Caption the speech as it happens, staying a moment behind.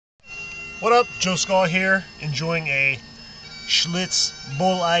What up? Joe Skull here, enjoying a Schlitz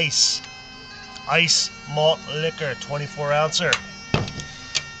Bull Ice malt liquor, 24-ouncer.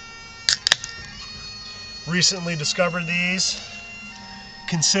 Recently discovered these.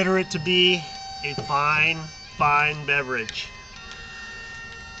 Consider it to be a fine beverage.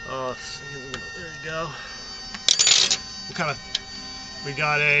 Oh, there you go. We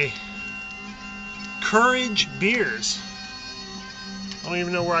got a Courage Beers. I don't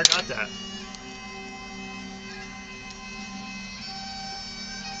even know where I got that.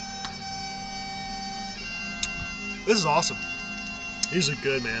 This is awesome. These are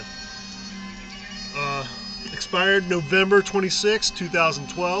good, man. Expired November 26,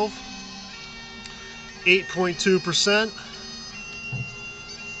 2012. 8.2%.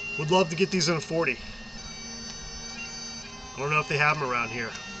 Would love to get these in a 40. I don't know if they have them around here.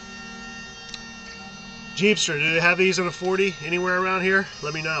 Jeepster, do they have these in a 40 anywhere around here?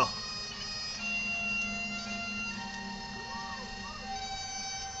 Let me know.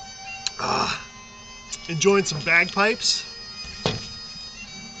 Enjoying some Bagpipes.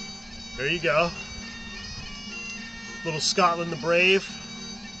 There you go. Little Scotland the Brave.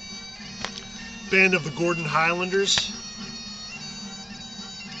 Band of the Gordon Highlanders.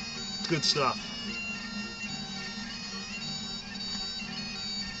 Good stuff.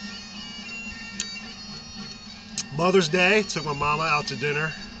 Mother's Day, took my mama out to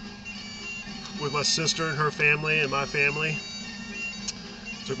dinner with my sister and her family and my family.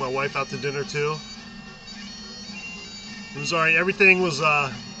 Took my wife out to dinner too. It was alright, everything was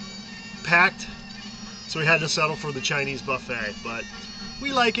packed, so we had to settle for the Chinese buffet, but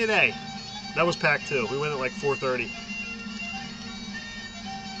we like it, eh? That was packed too. We went at like 4:30.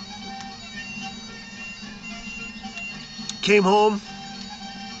 Came home,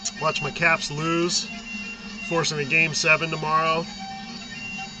 watched my Caps lose, forcing a Game 7 tomorrow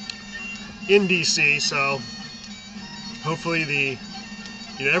in DC, so hopefully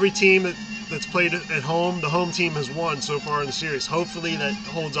every team that's played at home, the home team has won so far in the series. Hopefully that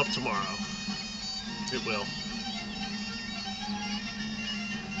holds up tomorrow. It will.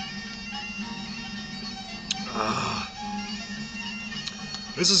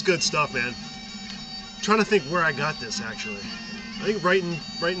 This is good stuff, man. I'm trying to think where I got this actually. I think right in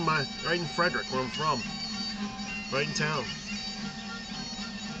Frederick, where I'm from. Right in town.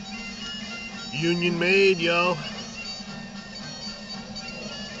 Union made, yo.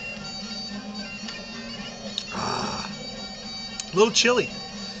 A little chilly.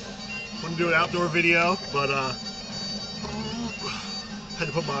 Want to do an outdoor video, but had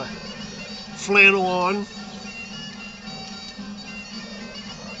to put my flannel on.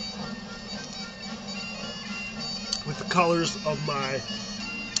 With the colors of my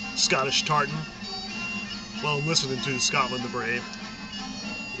Scottish tartan while I'm listening to Scotland the Brave.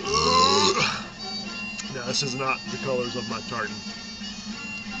 No, this is not the colors of my tartan.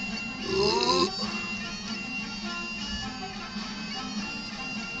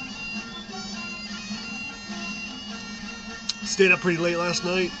 Stayed up pretty late last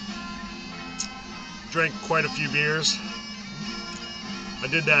night. Drank quite a few beers. I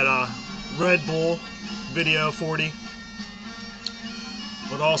did that Red Bull video 40,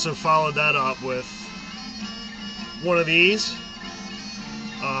 but also followed that up with one of these.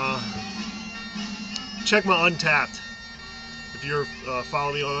 Check my Untapped if you're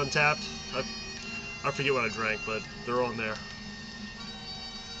following me on Untapped. I forget what I drank, but they're on there.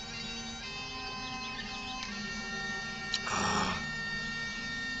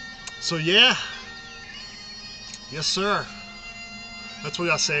 So yeah, yes sir. That's what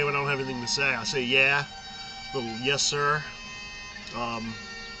I say when I don't have anything to say. I say yeah, little yes sir. Go on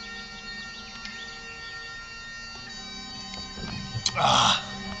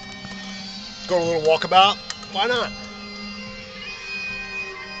a little walkabout. Why not?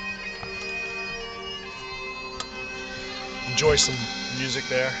 Enjoy some music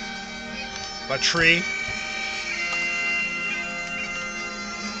there. My tree.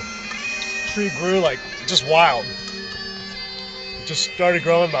 Tree grew like just wild. It just started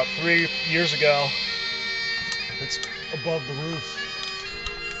growing about 3 years ago. It's above the roof.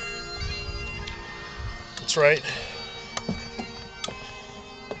 That's right.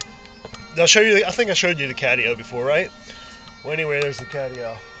 I'll show you. I think I showed you the catio before, right? Well, anyway, there's the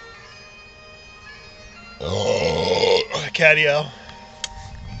catio. Oh, the catio.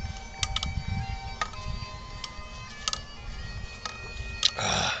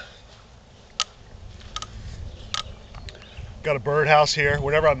 Got a birdhouse here.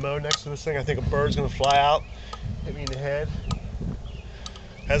 Whenever I mow next to this thing, I think a bird's gonna fly out, hit me in the head.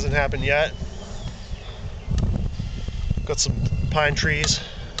 Hasn't happened yet. Got some pine trees.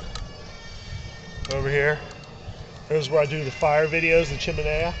 over here. There's where I do the fire videos, the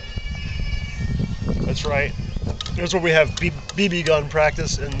chimenea. That's right. There's where we have BB gun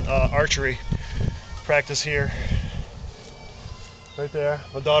practice and archery practice here. Right there.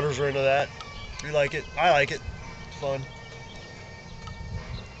 My daughters are into that. We like it. I like it. It's fun.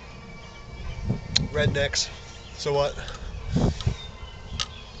 Rednecks. So what?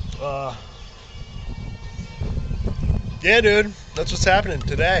 Yeah, dude. That's what's happening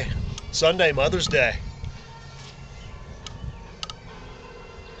today. Sunday, Mother's Day.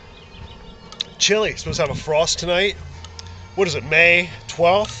 Chilly. Supposed to have a frost tonight. What is it, May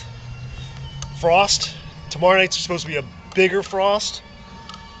 12th? Frost. Tomorrow night's supposed to be a bigger frost.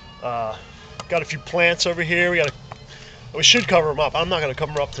 Got a few plants over here. We should cover them up. I'm not going to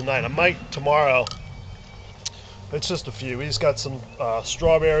cover them up tonight. I might tomorrow. It's just a few. We just got some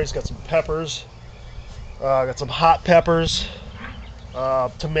strawberries, got some peppers, got some hot peppers,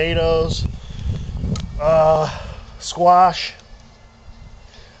 tomatoes, squash.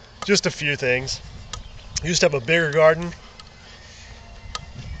 Just a few things. I used to have a bigger garden.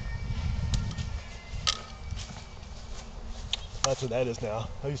 That's what that is now.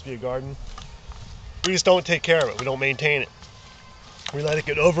 That used to be a garden. We just don't take care of it. We don't maintain it. We let it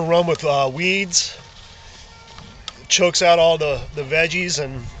get overrun with weeds. It chokes out all the veggies,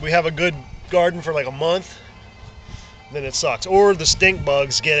 and we have a good garden for like a month. Then it sucks. Or the stink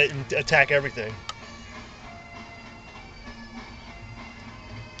bugs get it and attack everything.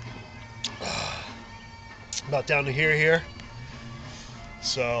 About down to here.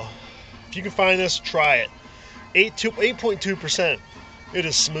 So if you can find this, try it. 8.2%. It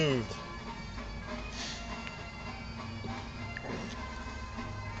is smooth.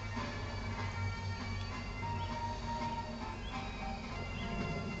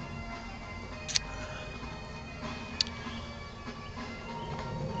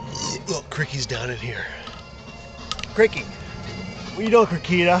 Look, Cricky's down in here. Cricky, what you doing,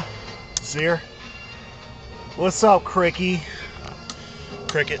 Crickita? See her? What's up, Cricky?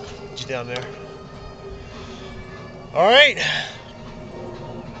 Cricket, she's down there. All right.